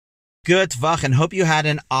Good Vach, and hope you had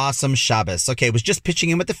an awesome Shabbos. Okay, was just pitching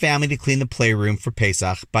in with the family to clean the playroom for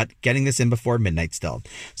Pesach, but getting this in before midnight still.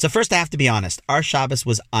 So first I have to be honest, our Shabbos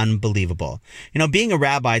was unbelievable. You know, being a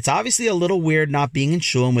rabbi, it's obviously a little weird not being in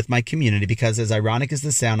shul and with my community because as ironic as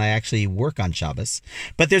this sounds, I actually work on Shabbos.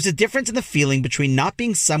 But there's a difference in the feeling between not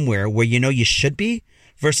being somewhere where you know you should be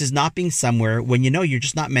versus not being somewhere when you know you're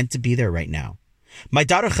just not meant to be there right now. My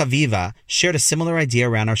daughter Chaviva shared a similar idea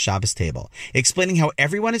around our Shabbos table, explaining how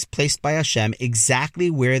everyone is placed by Hashem exactly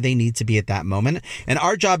where they need to be at that moment, and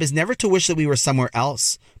our job is never to wish that we were somewhere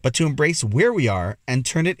else, but to embrace where we are and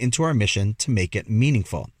turn it into our mission to make it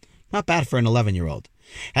meaningful. Not bad for an 11-year-old.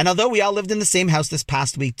 And although we all lived in the same house this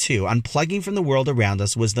past week too, unplugging from the world around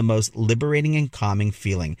us was the most liberating and calming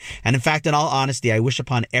feeling. And in fact, in all honesty, I wish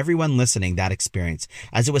upon everyone listening that experience,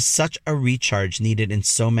 as it was such a recharge needed in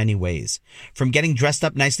so many ways. From getting dressed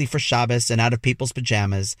up nicely for Shabbos and out of people's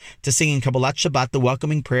pajamas, to singing Kabbalat Shabbat, the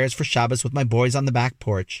welcoming prayers for Shabbos with my boys on the back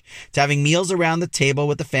porch, to having meals around the table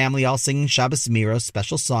with the family all singing Shabbos Miros,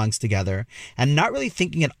 special songs together, and not really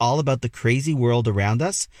thinking at all about the crazy world around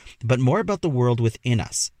us, but more about the world within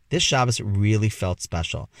us. This Shabbos really felt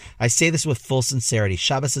special. I say this with full sincerity.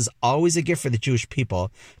 Shabbos is always a gift for the Jewish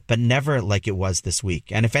people, but never like it was this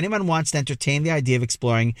week. And if anyone wants to entertain the idea of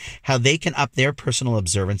exploring how they can up their personal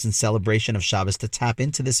observance and celebration of Shabbos to tap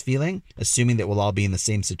into this feeling, assuming that we'll all be in the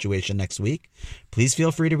same situation next week, please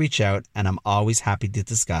feel free to reach out, and I'm always happy to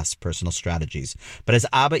discuss personal strategies. But as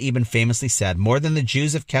Abba Eben famously said, more than the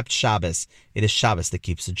Jews have kept Shabbos, it is Shabbos that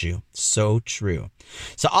keeps the Jew. So true.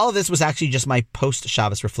 So all of this was actually just my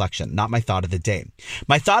post-Shabbos reflection, not my thought of the day.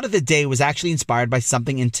 My thought of the day was actually inspired by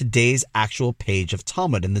something in today's actual page of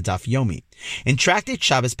Talmud in the Daf Yomi. In Tractate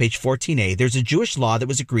Shabbos, page 14a, there's a Jewish law that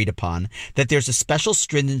was agreed upon that there's a special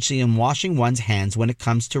stringency in washing one's hands when it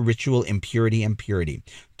comes to ritual impurity and purity,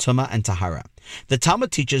 Tumah and Tahara. The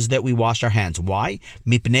Talmud teaches that we wash our hands. Why?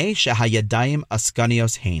 Mipnei shehayadayim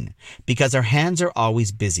askanios hein. Because our hands are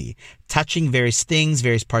always busy, touching various things,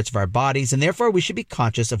 various parts of our bodies, and therefore we should be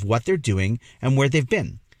conscious of what they're doing and where they've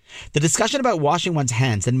been. The discussion about washing one's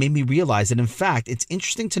hands then made me realize that, in fact, it's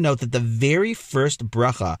interesting to note that the very first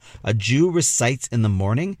bracha a Jew recites in the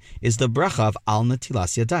morning is the bracha of Al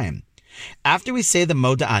Netilas Yadayim. After we say the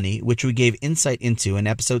Moda'ani, which we gave insight into in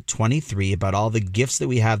episode 23 about all the gifts that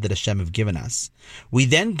we have that Hashem have given us, we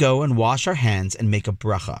then go and wash our hands and make a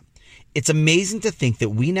bracha. It's amazing to think that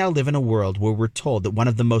we now live in a world where we're told that one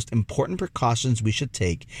of the most important precautions we should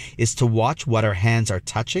take is to watch what our hands are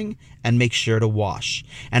touching and make sure to wash.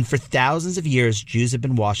 And for thousands of years, Jews have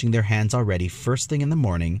been washing their hands already first thing in the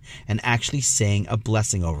morning and actually saying a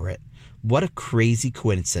blessing over it. What a crazy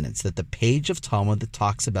coincidence that the page of Talmud that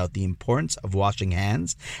talks about the importance of washing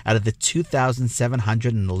hands out of the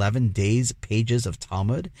 2,711 days pages of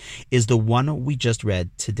Talmud is the one we just read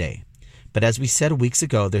today. But as we said weeks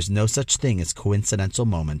ago, there's no such thing as coincidental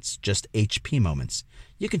moments, just HP moments.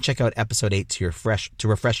 You can check out episode 8 to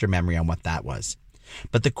refresh your memory on what that was.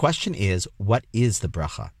 But the question is, what is the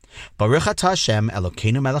bracha? Baruch atah Hashem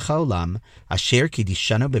Elokeinu melech haolam, asher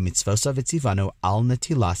kidishanu b'mitzvosav v'tzivanu al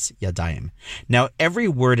netilas yadayim. Now, every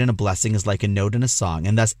word in a blessing is like a note in a song,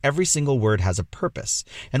 and thus every single word has a purpose.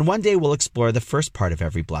 And one day we'll explore the first part of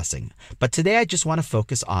every blessing. But today I just want to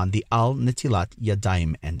focus on the al netilat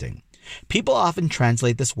yadayim ending. People often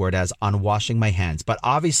translate this word as on washing my hands, but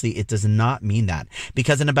obviously it does not mean that,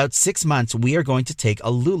 because in about 6 months we are going to take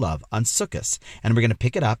a lulav on Sukkot, and we're going to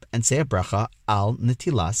pick it up and say a bracha al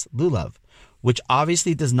netilas lulav, which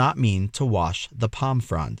obviously does not mean to wash the palm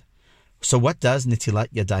frond. So what does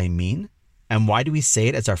netilat yadayim mean? And why do we say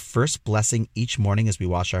it as our first blessing each morning as we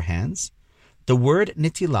wash our hands? The word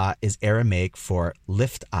netilah is Aramaic for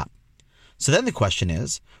lift up. So then the question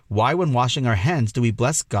is, why when washing our hands do we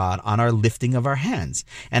bless God on our lifting of our hands?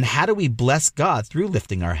 And how do we bless God through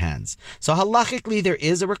lifting our hands? So halachically, there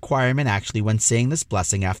is a requirement actually when saying this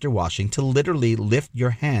blessing after washing to literally lift your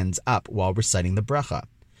hands up while reciting the bracha.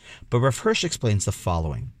 But Rav Hirsch explains the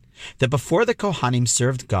following, that before the Kohanim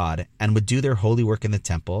served God and would do their holy work in the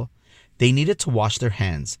temple, they needed to wash their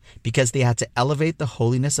hands because they had to elevate the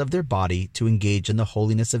holiness of their body to engage in the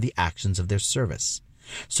holiness of the actions of their service.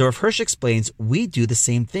 So Rav Hirsch explains we do the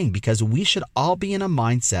same thing because we should all be in a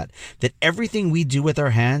mindset that everything we do with our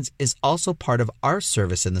hands is also part of our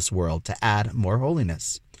service in this world to add more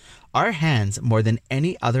holiness. Our hands, more than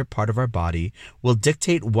any other part of our body, will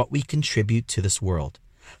dictate what we contribute to this world.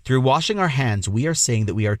 Through washing our hands, we are saying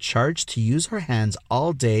that we are charged to use our hands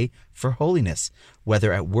all day for holiness,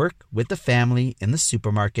 whether at work, with the family, in the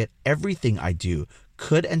supermarket. Everything I do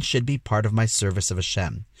could and should be part of my service of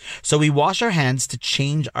Hashem. So we wash our hands to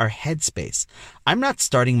change our headspace. I'm not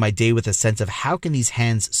starting my day with a sense of how can these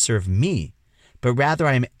hands serve me, but rather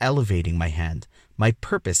I am elevating my hand, my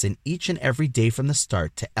purpose in each and every day from the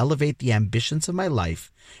start to elevate the ambitions of my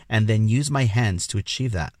life and then use my hands to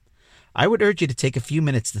achieve that. I would urge you to take a few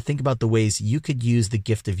minutes to think about the ways you could use the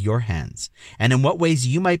gift of your hands and in what ways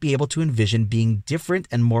you might be able to envision being different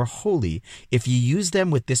and more holy if you use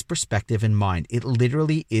them with this perspective in mind. It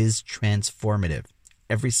literally is transformative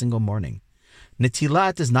every single morning.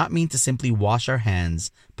 Netilah does not mean to simply wash our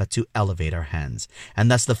hands, but to elevate our hands.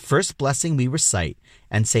 And thus the first blessing we recite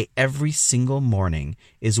and say every single morning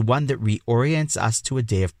is one that reorients us to a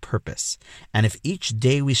day of purpose. And if each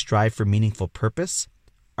day we strive for meaningful purpose,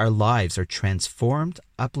 our lives are transformed,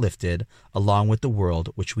 uplifted, along with the world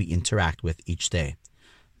which we interact with each day.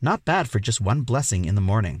 Not bad for just one blessing in the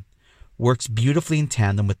morning. Works beautifully in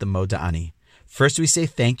tandem with the Moda Ani. First we say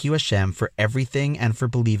thank you Hashem for everything and for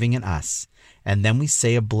believing in us. And then we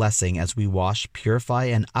say a blessing as we wash, purify,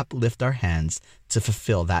 and uplift our hands to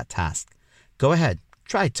fulfill that task. Go ahead,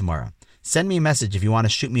 try it tomorrow. Send me a message if you want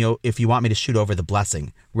me to shoot over the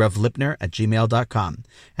blessing, revlipner@gmail.com.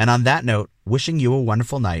 And on that note, wishing you a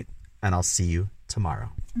wonderful night, and I'll see you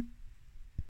tomorrow.